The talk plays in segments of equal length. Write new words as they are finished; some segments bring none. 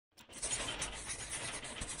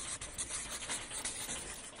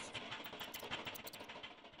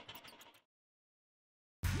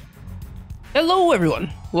Hello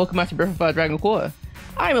everyone, welcome back to Breath of Fire Dragon Quarter.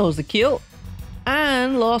 I'm your host Akil,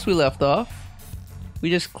 and last we left off, we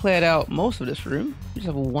just cleared out most of this room. We just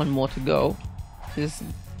have one more to go. This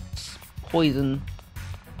poison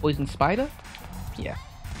spider? Yeah,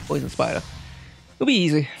 poison spider. It'll be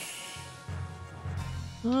easy.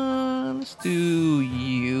 Let's do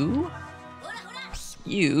you,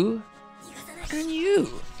 and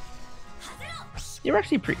you. You're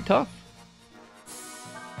actually pretty tough.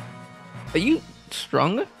 Are you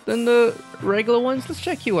stronger than the regular ones? Let's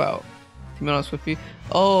check you out. To be honest with you.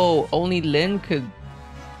 Oh, only Lin could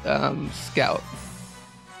scout.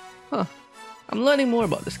 Huh. I'm learning more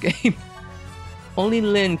about this game. Only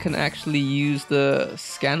Lin can actually use the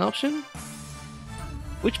scan option.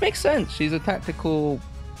 Which makes sense. She's a tactical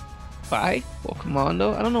spy or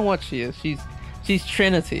commando. I don't know what she is. She's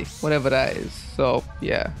Trinity, whatever that is. So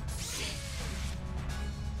yeah.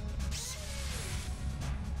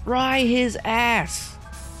 Fry his ass,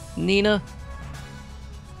 Nina.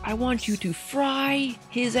 I want you to fry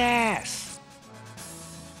his ass.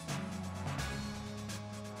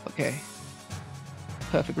 Okay.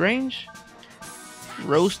 Perfect range.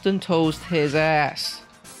 Roast and toast his ass.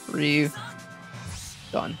 Ryu.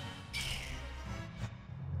 Done.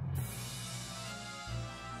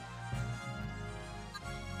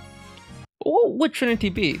 What would Trinity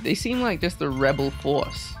be? They seem like just a rebel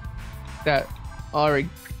force that are a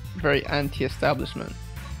very anti-establishment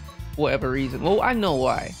for whatever reason. Well, I know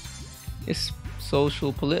why. It's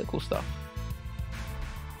social political stuff.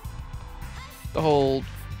 The whole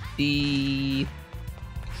D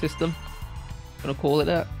system, I'm gonna call it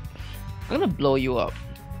that. I'm gonna blow you up.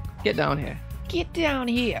 Get down here. Get down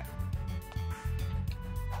here.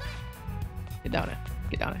 Get down here.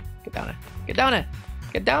 Get down here. Get down here. Get down here.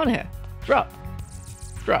 Get down here. Drop.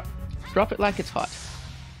 Drop. Drop it like it's hot.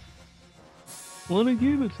 Wanna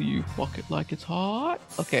give it to you, fuck it like it's hot.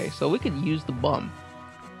 Okay, so we could use the bomb.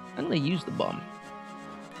 I'm gonna use the bomb.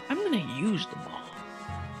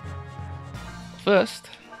 First,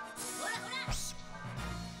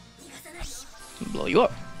 blow you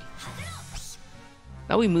up.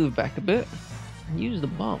 Now we move back a bit and use the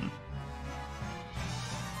bomb.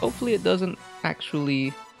 Hopefully it doesn't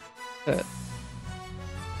actually hurt.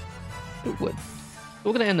 It would.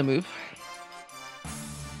 We're gonna end the move.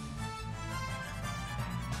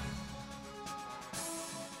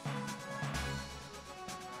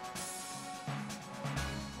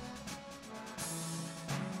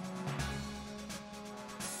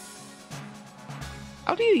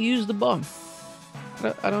 How do you use the bomb?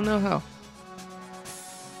 I don't know how.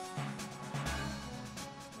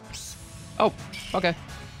 Oh, okay.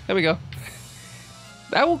 There we go.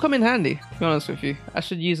 That will come in handy, to be honest with you. I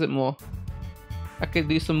should use it more. I could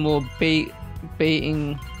do some more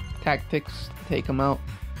baiting tactics to take them out.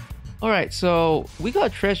 Alright, so we got a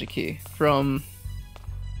treasure key from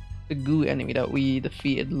the goo enemy that we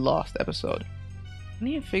defeated last episode. I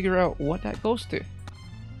need to figure out what that goes to.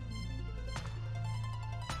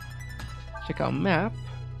 Check out map.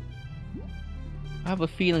 I have a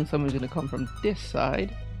feeling someone's gonna come from this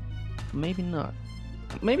side. Maybe not.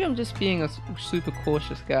 Maybe I'm just being a super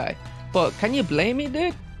cautious guy. But can you blame me,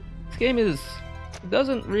 dude? This game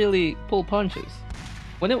doesn't really pull punches.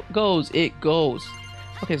 When it goes, it goes.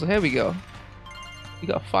 Okay, so here we go. We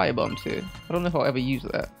got a firebomb too. I don't know if I'll ever use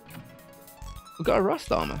that. We got a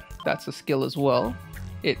rust armor. That's a skill as well.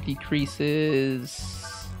 It decreases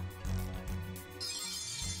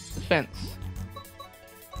defense.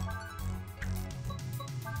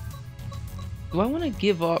 Do I want to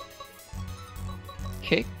give up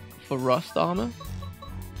kick for rust armor?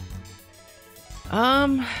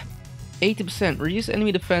 80%. Reduce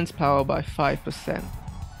enemy defense power by 5%.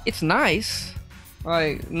 It's nice,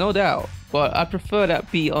 like no doubt, but I prefer that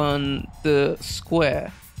be on the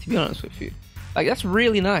square, to be honest with you. Like that's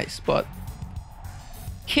really nice, but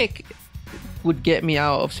kick would get me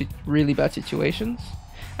out of really bad situations.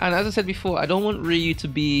 And as I said before, I don't want Ryu to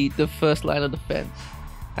be the first line of defense.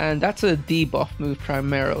 And that's a debuff move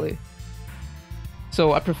primarily.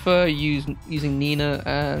 So I prefer using Nina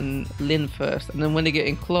and Lin first. And then when they get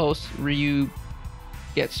in close, Ryu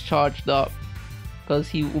gets charged up. Because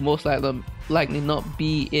he will most likely not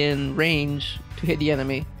be in range to hit the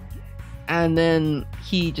enemy. And then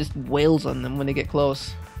he just wails on them when they get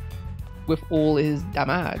close. With all his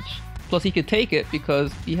damage. Plus he could take it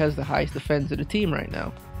because he has the highest defense of the team right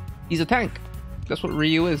now. He's a tank. That's what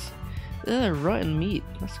Ryu is. Ugh, rotten meat.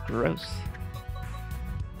 That's gross.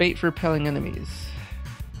 Bait for repelling enemies.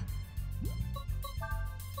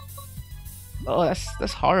 Oh,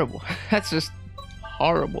 that's horrible. That's just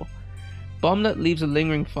horrible. Bomb that leaves a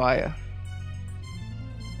lingering fire.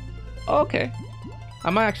 Okay. I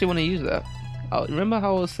might actually want to use that. Remember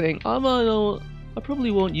how I was saying, I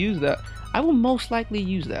probably won't use that. I will most likely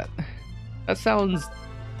use that. That sounds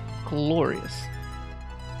glorious.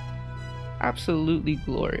 Absolutely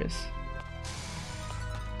glorious.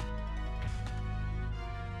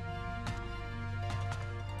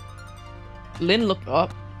 Lynn looked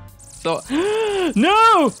up. Thought,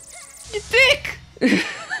 no! You dick!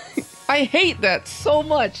 I hate that so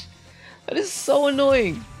much. That is so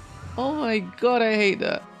annoying. Oh my god, I hate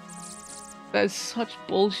that. That is such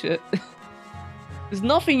bullshit. There's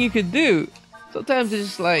nothing you can do. Sometimes it's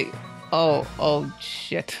just like, oh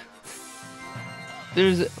shit.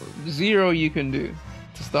 There's zero you can do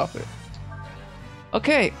to stop it.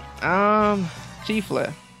 Okay,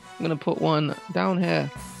 G-Flare. I'm gonna put one down here.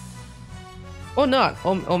 Or not,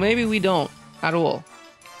 or maybe we don't at all.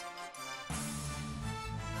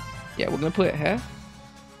 Yeah, we're gonna put it here.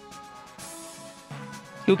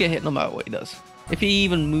 He'll get hit no matter what he does. If he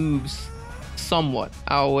even moves somewhat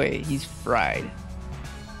our way, he's fried.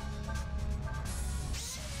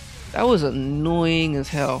 That was annoying as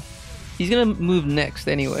hell. He's gonna move next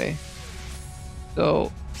anyway.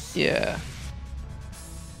 So, yeah.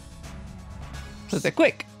 So they're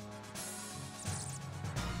quick.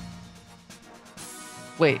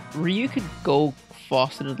 Wait, Ryu could go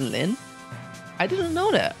faster than Lin? I didn't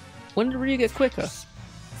know that. When did Ryu get quicker?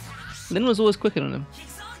 Lin was always quicker than him. Here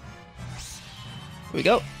we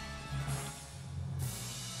go.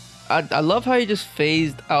 I love how you just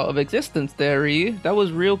phased out of existence there, Ryu. That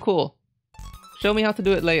was real cool. Show me how to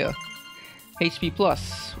do it later. HP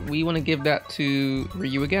plus. We want to give that to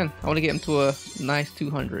Ryu again. I want to get him to a nice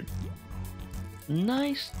 200.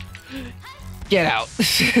 Nice. Get out.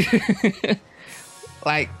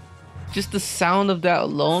 Like, just the sound of that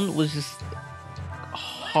alone was just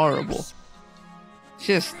horrible.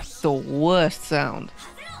 Just the worst sound.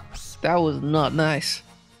 That was not nice.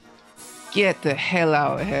 Get the hell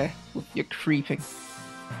out of here with your creeping.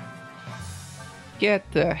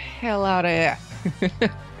 Get the hell out of here.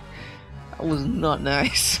 That was not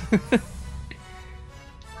nice.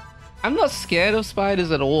 I'm not scared of spiders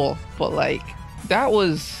at all, but like, that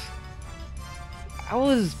was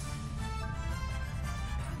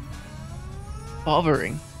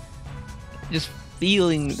bothering. Just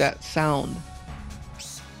feeling that sound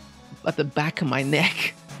at the back of my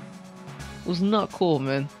neck. It was not cool,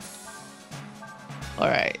 man.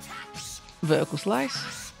 Alright. Vertical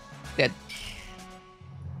slice. Dead.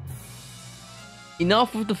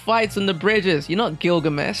 Enough with the fights on the bridges. You're not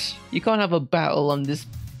Gilgamesh. You can't have a battle on this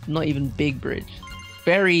not even big bridge.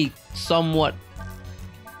 Very somewhat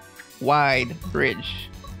wide bridge.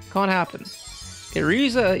 Can't happen. Okay,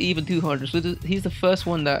 Ryu's even 200, so he's the first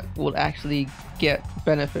one that will actually get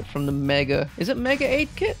benefit from the Mega. Is it Mega 8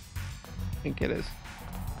 kit? I think it is.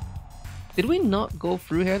 Did we not go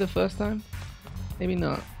through here the first time? Maybe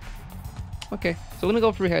not. Okay, so we're gonna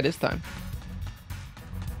go through here this time.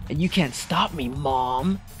 And you can't stop me,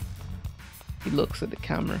 Mom! He looks at the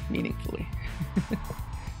camera meaningfully.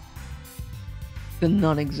 The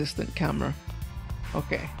non-existent camera.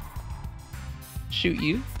 Okay. Shoot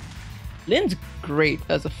you. Lin's great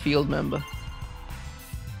as a field member.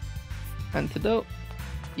 Antidote.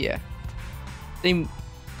 Yeah. They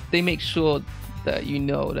make sure that you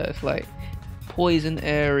know that it's like poison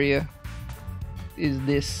area is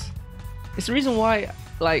this. It's the reason why,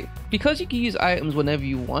 like, because you can use items whenever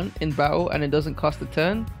you want in battle and it doesn't cost a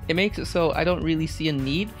turn, it makes it so I don't really see a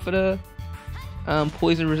need for the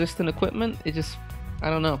poison resistant equipment. It just, I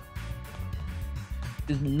don't know.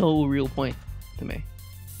 There's no real point to me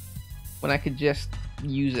when I could just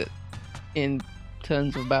use it in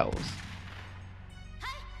turns of battles.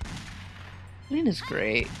 Lynn is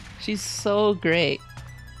great. She's so great.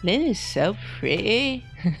 Lynn is so pretty.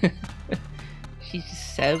 She's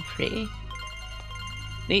just so pretty.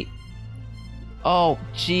 Neat. Oh,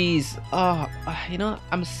 jeez. Oh, you know,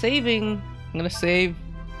 I'm saving. I'm gonna save.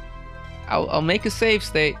 I'll make a save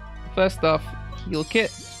state. First off, heal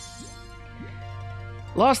kit.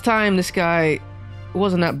 Last time this guy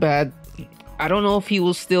wasn't that bad. I don't know if he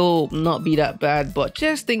will still not be that bad, but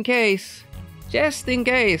just in case,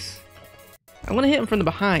 I'm gonna hit him from the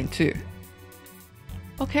behind too.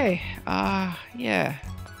 Okay, yeah.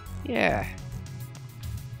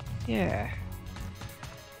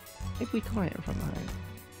 Maybe we can't hit him from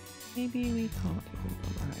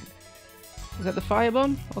behind. Is that the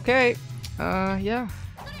firebomb? Okay, yeah.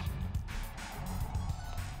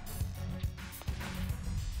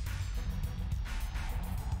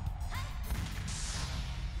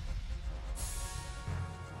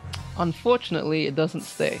 Unfortunately, it doesn't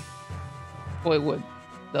stay. Or it would.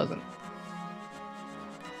 Doesn't.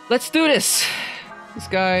 Let's do this! This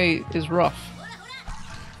guy is rough.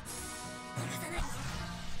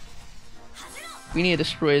 We need to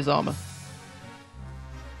destroy his armor.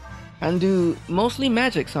 And do mostly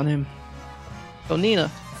magics on him. So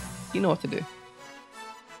Nina, you know what to do.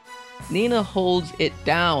 Nina holds it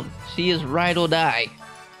down. She is ride or die.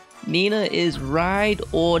 Nina is ride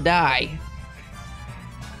or die.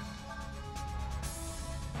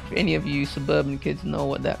 If any of you suburban kids know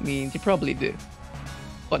what that means, you probably do.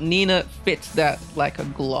 But Nina fits that like a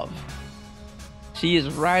glove. She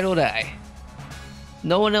is ride or die.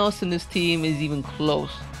 No one else in this team is even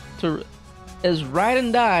close to as ride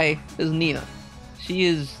and die as Nina.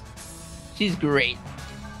 She's great.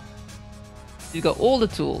 She's got all the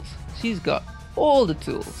tools. She's got all the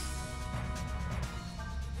tools.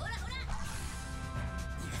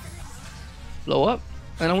 Blow up,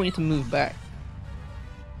 and I want you to move back.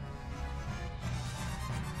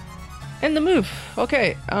 End the move.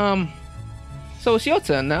 Okay. So it's your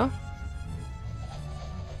turn now.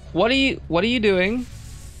 What are you doing?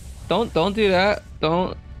 Don't do that.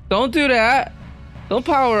 Don't do that. Don't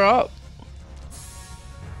power up.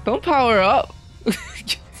 Don't power up.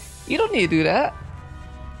 You don't need to do that.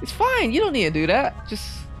 It's fine. You don't need to do that. Just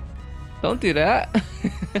don't do that.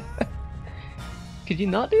 Could you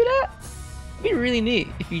not do that? It'd be really neat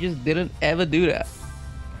if you just didn't ever do that.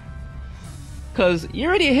 Cause you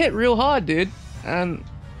already hit real hard, dude. And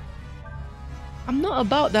I'm not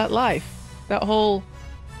about that life. That whole,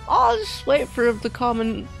 oh, I'll just wait for him to come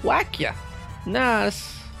and whack ya. Nah,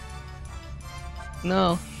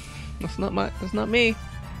 no, that's not me.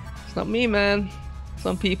 It's not me, man.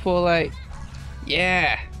 Some people are like,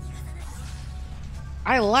 yeah,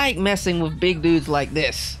 I like messing with big dudes like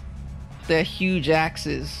this. Their huge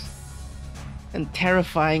axes and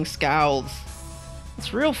terrifying scowls.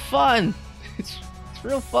 It's real fun. It's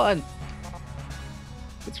real fun.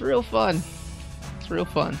 It's real fun. It's real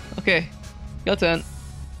fun. Okay, your turn.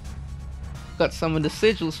 Got some of the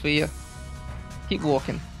sigils for you. Keep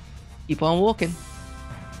walking. Keep on walking.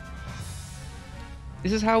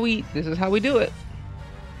 This is how we do it.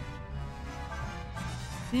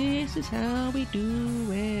 This is how we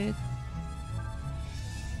do it.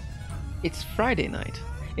 It's Friday night.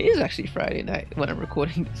 It is actually Friday night when I'm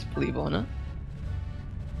recording this, believe it or not.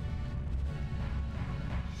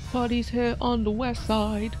 Party's here on the west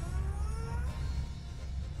side.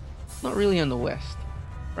 Not really on the west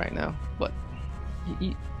right now, but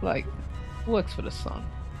he like works for the sun.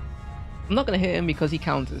 I'm not gonna hit him because he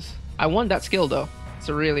counters. I want that skill though. It's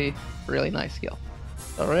a really, really nice skill.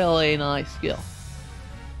 A really nice skill.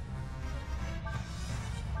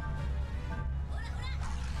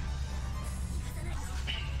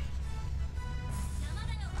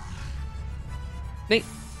 Nate.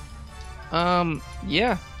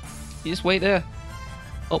 Yeah. You just wait there.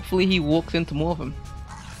 Hopefully he walks into more of them.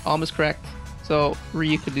 Armor's cracked, so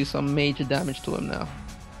Ryu could do some major damage to him now.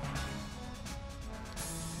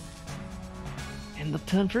 End of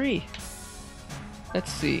turn 3.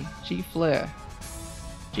 Let's see. G-Flare.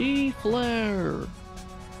 G-Flare.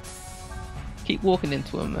 Keep walking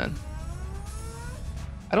into him, man.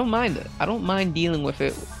 I don't mind it. I don't mind dealing with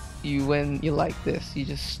it. When you're like this, you're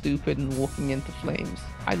just stupid and walking into flames.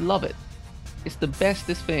 I love it. It's the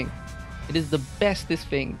bestest thing. It is the bestest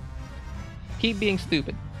thing. Keep being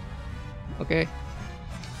stupid. Okay?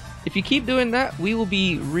 If you keep doing that, we will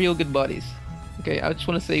be real good buddies. Okay, I just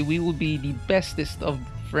want to say we will be the bestest of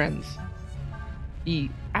friends. The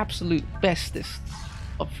absolute bestest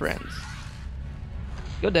of friends.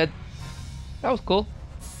 You're dead. That was cool.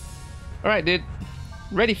 Alright, dude.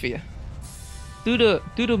 Ready for you. Do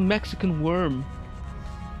the Mexican worm.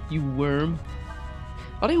 You worm.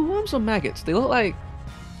 Are they worms or maggots? They look like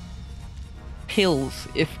pills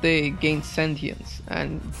if they gain sentience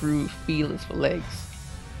and grew feelers for legs.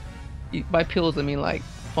 By pills I mean like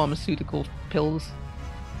pharmaceutical pills.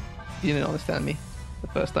 You didn't understand me the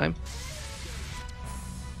first time.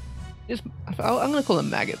 I'm gonna call them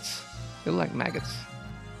maggots. They look like maggots.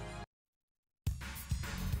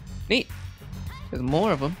 Neat. There's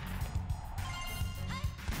more of them.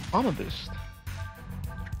 Armor boost.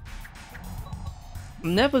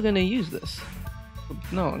 I'm never gonna use this.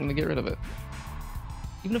 No, I'm gonna get rid of it.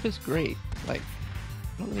 Even if it's great, like,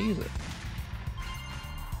 I'm not gonna use it.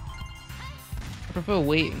 I prefer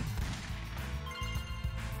waiting.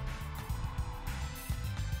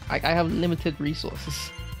 I have limited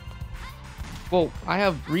resources. Well, I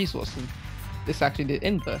have resources. This actually did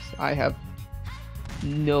inverse. I have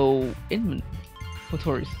no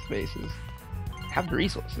inventory spaces. I have the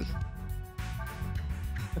resources.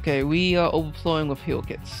 Okay, we are overflowing with heal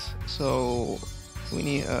kits, so we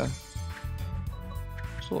need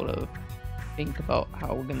sort of think about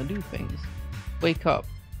how we're gonna do things. Wake up.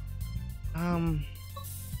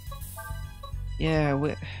 Yeah,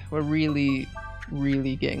 we're really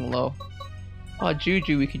getting low. Oh,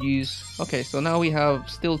 Juju we could use. Okay, so now we have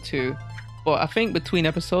still 2. But I think between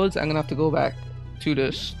episodes, I'm gonna have to go back to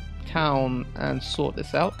this town and sort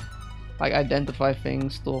this out. Like identify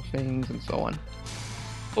things, store things, and so on.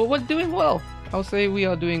 But we're doing well. I'll say we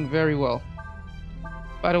are doing very well.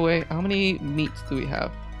 By the way, how many meats do we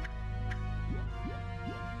have?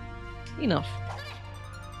 Enough.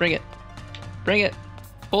 Bring it. Bring it.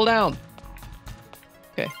 Pull down.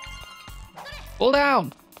 Okay. Pull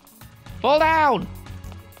down. Fall down!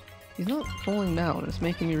 He's not falling down. It's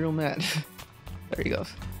making me real mad. There he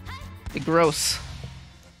goes. Gross.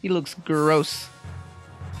 He looks gross.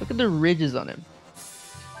 Look at the ridges on him.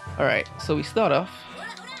 Alright, so we start off.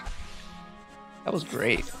 That was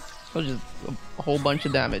great. That was just a whole bunch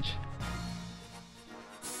of damage.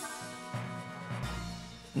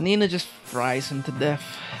 Nina just fries him to death.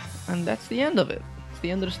 And that's the end of it. It's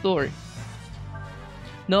the end of the story.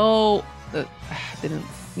 No! Didn't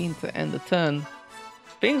mean to end the turn.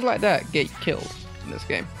 Things like that get killed in this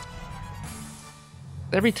game.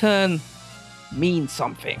 Every turn means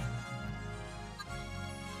something.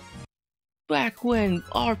 Back when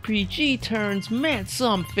RPG turns meant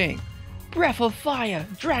something. Breath of Fire,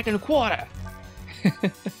 Dragon Quarter.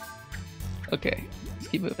 Okay, let's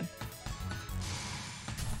keep moving.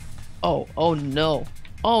 Oh no.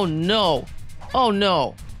 Oh no. Oh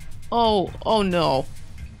no. Oh no.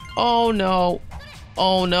 Oh no.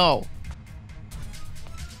 Oh no.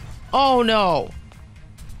 Oh no.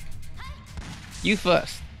 You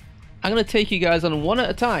first. I'm gonna take you guys on one at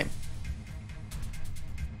a time.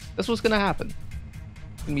 That's what's gonna happen.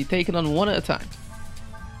 I'm gonna be taken on one at a time.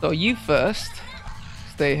 So you first.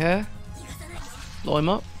 Stay here. Blow him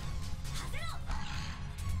up.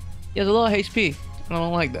 He has a lot of HP. I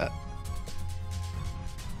don't like that.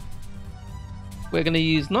 We're gonna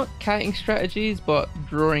use not kiting strategies, but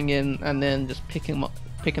drawing in and then just picking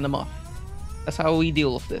them off. That's how we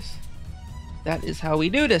deal with this. That is how we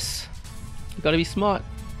do this. You gotta be smart.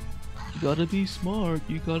 You gotta be smart.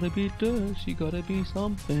 You gotta be this. You gotta be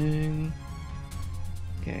something.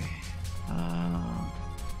 Okay.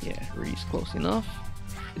 Yeah, Ree's close enough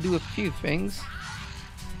to do a few things.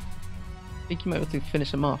 I think you might be able to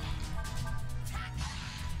finish him off.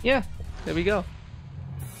 Yeah, there we go.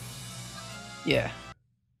 Yeah.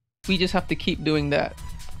 We just have to keep doing that.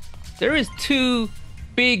 There is 2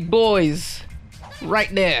 big boys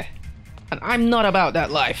right there. And I'm not about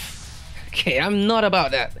that life. Okay, I'm not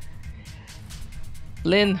about that.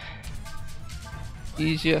 Lynn,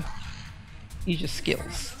 use your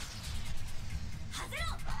skills.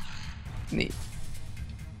 Neat.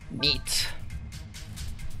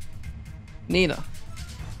 Nina,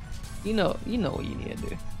 you know what you need to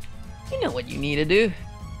do. You know what you need to do.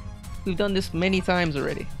 We've done this many times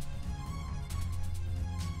already.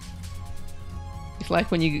 It's like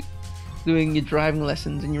when you're doing your driving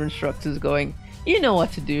lessons and your instructor's going, you know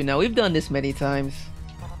what to do now, we've done this many times.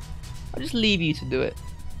 I'll just leave you to do it.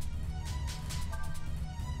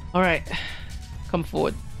 Alright, come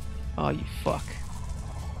forward. Oh, you fuck.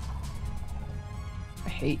 I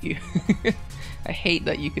hate you. I hate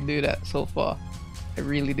that you can do that so far. I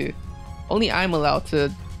really do. Only I'm allowed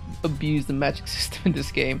to abuse the magic system in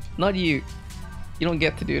this game, not you. You don't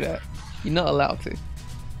get to do that. You're not allowed to.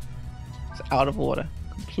 It's out of order.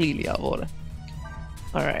 Completely out of order.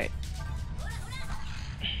 Alright.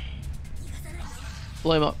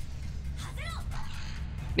 Blow him up.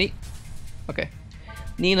 Neat. Okay.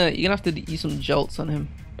 Nina, you're gonna have to use some jolts on him,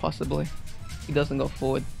 possibly. He doesn't go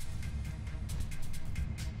forward.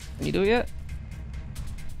 Can you do it yet?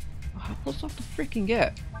 Oh, how close do I have to freaking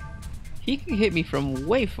get? He can hit me from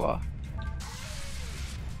way far.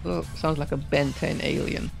 Oh, sounds like a Ben 10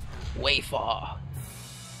 alien. Way far.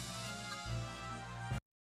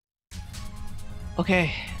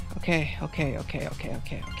 Okay.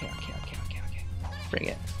 Bring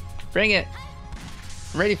it. Bring it.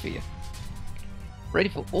 I'm ready for you. Ready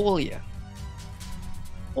for all ya.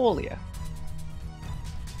 All ya.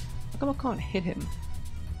 How come I can't hit him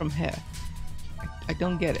from here? I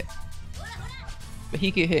don't get it. But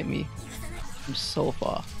he can hit me from so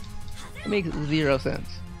far. It makes 0 sense.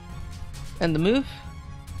 And the move?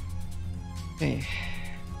 Okay.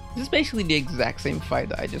 This is basically the exact same fight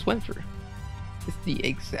that I just went through. It's the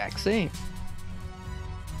exact same.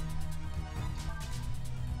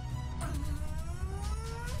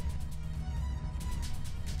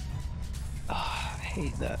 Oh, I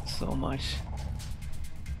hate that so much.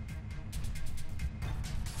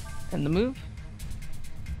 And the move?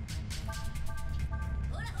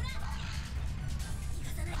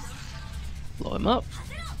 Blow him up.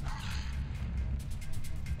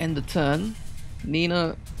 End the turn.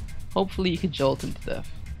 Nina, hopefully you can jolt him to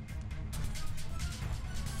death.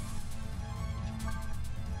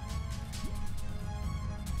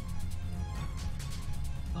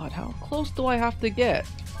 God, how close do I have to get?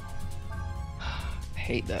 I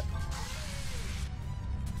hate that.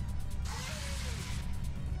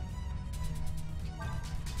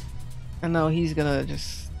 And now he's gonna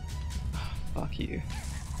just... fuck you.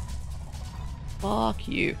 Fuck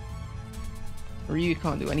you. Ryu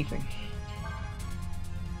can't do anything.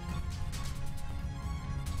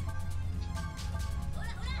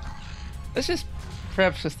 Let's just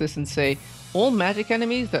preface this and say, all magic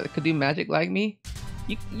enemies that could do magic like me,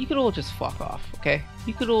 you could all just fuck off, okay?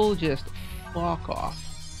 You could all just fuck off.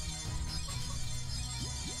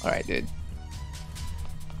 Alright, dude.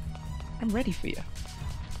 I'm ready for you.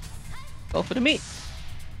 Go for the meat.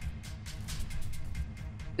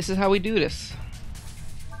 This is how we do this.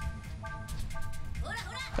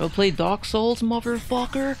 Ever play Dark Souls,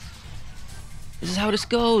 motherfucker? This is how this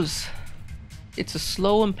goes. It's a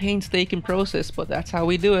slow and painstaking process, but that's how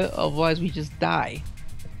we do it. Otherwise, we just die.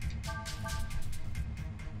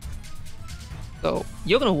 So,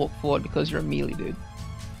 you're gonna walk forward because you're a melee dude.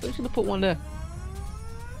 So, I'm just gonna put one there.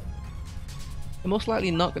 You're most likely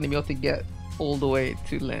not gonna be able to get all the way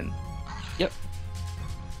to Lin. Yep.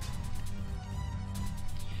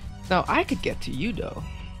 Now, I could get to you, though.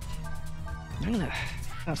 I'm gonna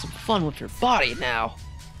have some fun with your body now.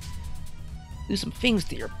 Do some things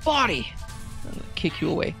to your body. I'm gonna kick you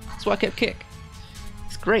away. That's why I kept kick.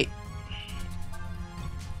 It's great.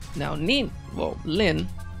 Now, Lin,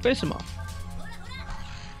 finish him off.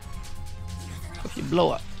 If you blow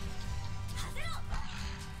up.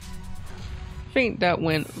 I think that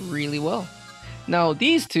went really well. Now,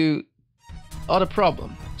 these two are the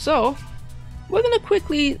problem. So, we're gonna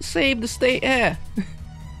quickly save the state here.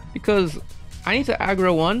 Because I need to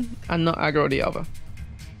aggro one and not aggro the other.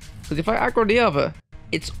 Because if I aggro the other,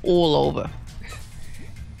 it's all over.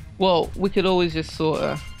 Well, we could always just sort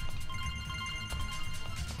of...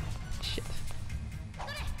 Shit.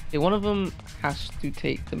 Okay, one of them has to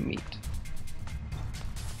take the meat.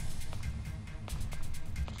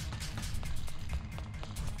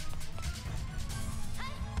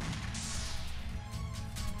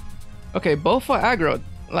 Okay, both are aggroed.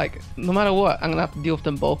 Like, no matter what, I'm gonna have to deal with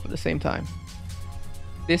them both at the same time.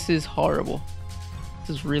 This is horrible. This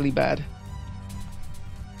is really bad.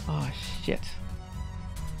 Oh, shit.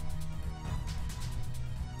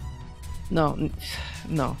 No.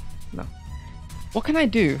 What can I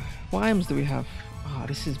do? What items do we have? Oh,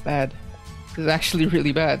 this is bad. This is actually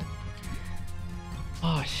really bad.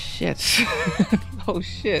 Oh, shit. Oh,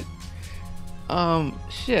 shit.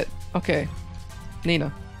 Shit. Okay.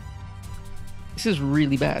 Nina. This is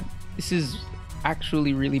really bad. This is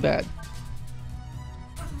actually really bad.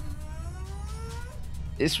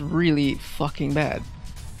 It's really fucking bad.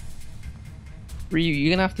 Ryu,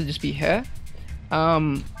 you're gonna have to just be here.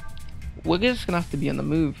 We're just gonna have to be on the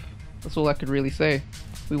move. That's all I could really say.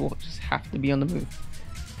 We will just have to be on the move.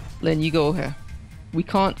 Len, you go here. We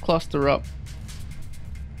can't cluster up.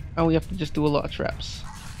 And we have to just do a lot of traps.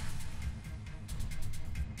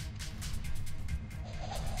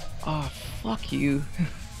 Oh, fuck you.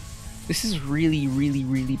 This is really, really,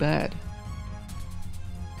 really bad.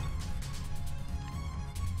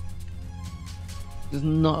 This is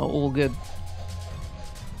not all good.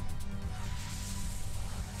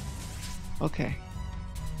 Okay.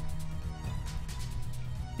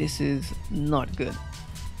 This is not good.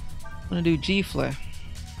 I'm gonna do G flare.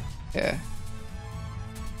 Yeah.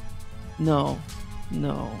 No.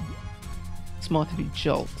 Smart to do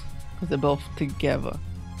jolt. Because they're both together.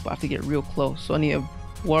 But I have to get real close. So I need to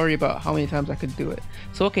worry about how many times I could do it.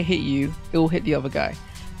 So I can hit you, it will hit the other guy.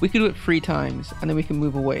 We could do it 3 times and then we can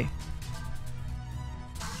move away.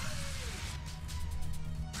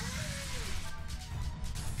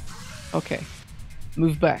 Okay.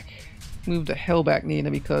 Move back. Move the hell back,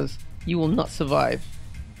 Nina, because you will not survive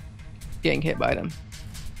getting hit by them.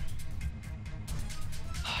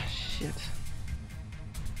 Oh, shit.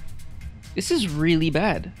 This is really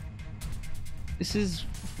bad. This is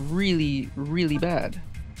really, really bad.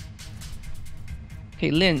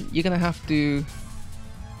 Okay, Lin, you're gonna have to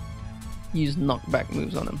use knockback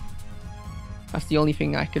moves on him. That's the only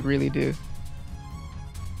thing I could really do.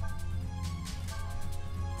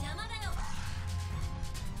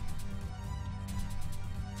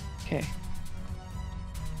 Okay.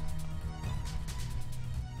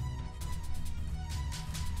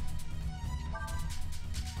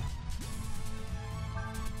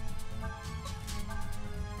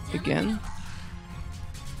 Again.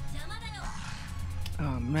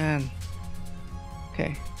 man.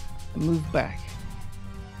 Okay, move back.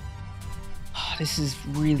 Oh, this is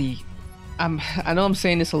really... I know I'm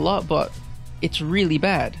saying this a lot, but it's really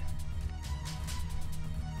bad.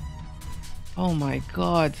 Oh my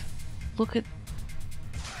god. Look at...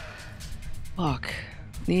 Fuck.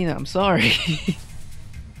 Nina, I'm sorry.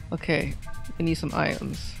 Okay, we need some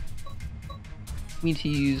items. We need to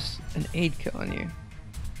use an aid kit on you.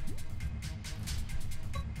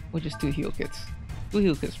 We'll just do heal kits. 2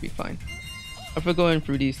 heal kits will be fine. I prefer going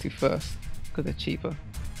through these 2 first, because they're cheaper.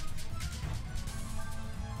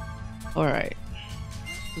 Alright.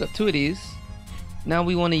 We got 2 of these. Now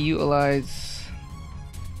we want to utilize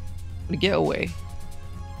the getaway.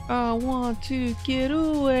 I want to get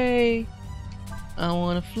away. I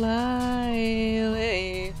want to fly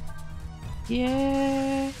away.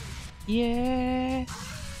 Yeah. Yeah.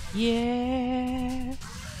 Yeah.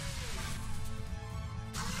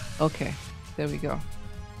 Okay, there we go.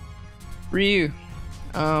 Ryu,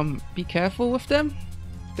 be careful with them.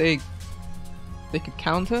 They could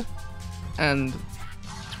counter, and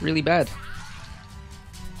it's really bad.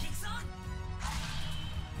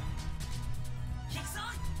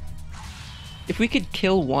 If we could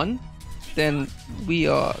kill one, then we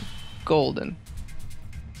are golden.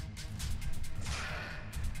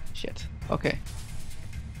 Shit. Okay.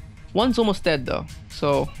 One's almost dead though,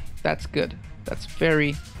 so that's good. That's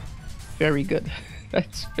very, very good.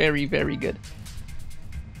 That's very, very good.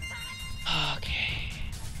 Okay.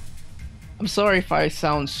 I'm sorry if I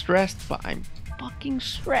sound stressed, but I'm fucking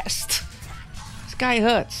stressed. This guy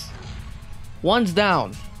hurts. One's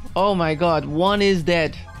down. Oh my god, one is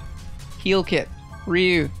dead. Heal kit.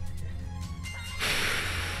 Ryu.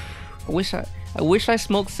 I wish I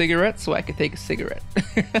smoked cigarettes so I could take a cigarette.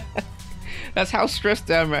 That's how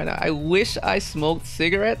stressed I am right now. I wish I smoked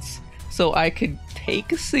cigarettes so I could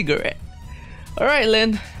take a cigarette. Alright,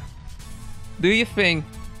 Lynn. Do your thing.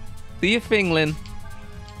 Do your thing, Lynn.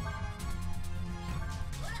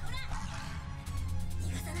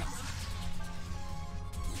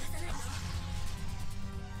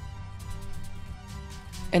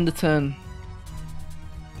 End the turn.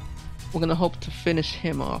 We're gonna hope to finish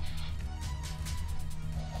him off.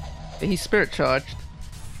 He's spirit charged.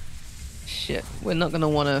 Shit, we're not gonna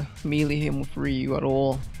wanna melee him with Ryu at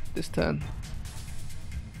all this turn.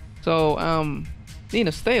 So,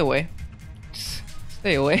 Nina, stay away. Just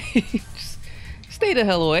stay away. Just stay the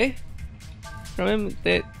hell away. Remember,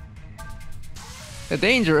 they're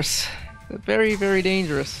dangerous. They're very, very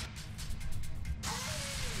dangerous.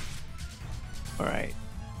 Alright.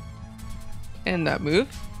 End that move.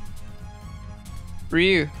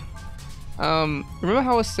 Ryu. Remember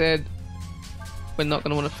how I said we're not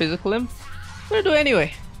gonna want to physical him? I'm gonna do it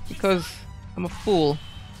anyway, because I'm a fool.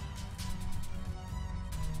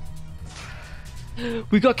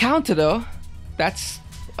 We got counter though. That's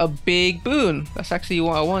a big boon. That's actually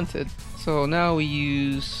what I wanted. So now we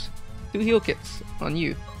use 2 heal kits on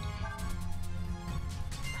you.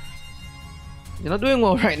 You're not doing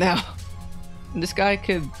well right now. And this guy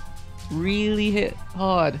could really hit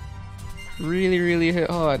hard. Really, really hit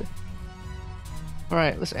hard.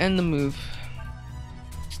 Alright, let's end the move.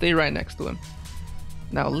 Stay right next to him.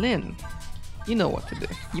 Now Lynn, you know what to do.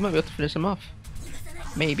 You might be able to finish him off.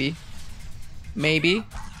 Maybe. Maybe.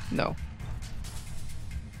 No.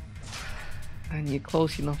 And you're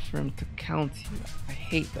close enough for him to count you. I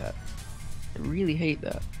hate that. I really hate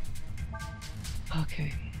that.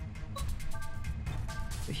 Okay.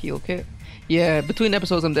 The heal kit. Yeah, between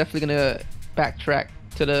episodes I'm definitely gonna backtrack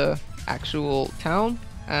to the actual town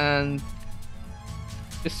and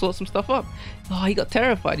just sort some stuff up. Oh, he got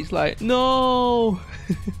terrified. He's like, no.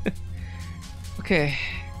 Okay,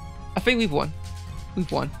 I think we've won.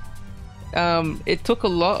 We've won. It took a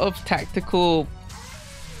lot of tactical,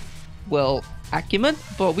 well, acumen,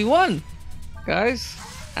 but we won, guys.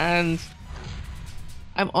 And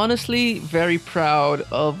I'm honestly very proud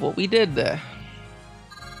of what we did there.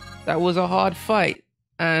 That was a hard fight,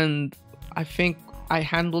 and I think I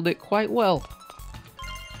handled it quite well.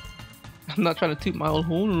 I'm not trying to toot my own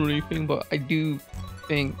horn or anything, but I do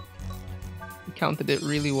think we countered it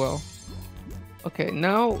really well. Okay,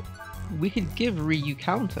 now we could give Ryu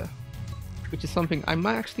counter, which is something I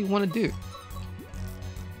might actually want to do.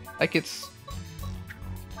 Like, it's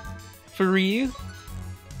for Ryu.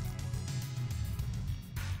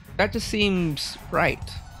 That just seems right.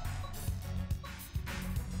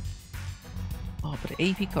 Oh, but the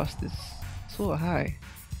AP cost is so high.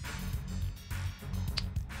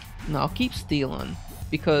 No, I'll keep steel on,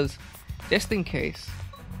 because just in case,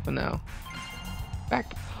 for now.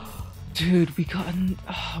 Back. Dude, we got...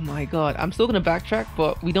 Oh my god. I'm still gonna backtrack,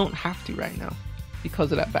 but we don't have to right now.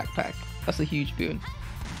 because of that backpack. That's a huge boon.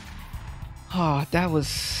 Oh, that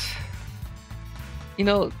was... You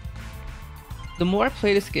know, the more I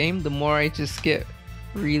play this game, the more I just get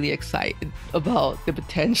really excited about the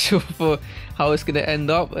potential for how it's gonna end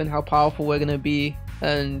up and how powerful we're gonna be,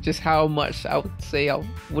 and just how much I would say I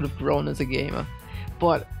would have grown as a gamer.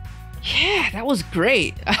 But yeah, that was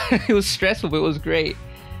great. It was stressful, but it was great.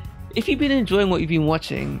 If you've been enjoying what you've been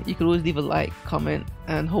watching, you could always leave a like, comment,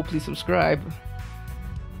 and hopefully subscribe.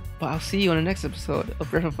 But I'll see you on the next episode of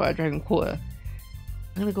Breath of Fire Dragon Quarter.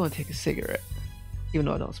 I'm gonna go and take a cigarette, even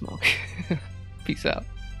though I don't smoke. Peace out.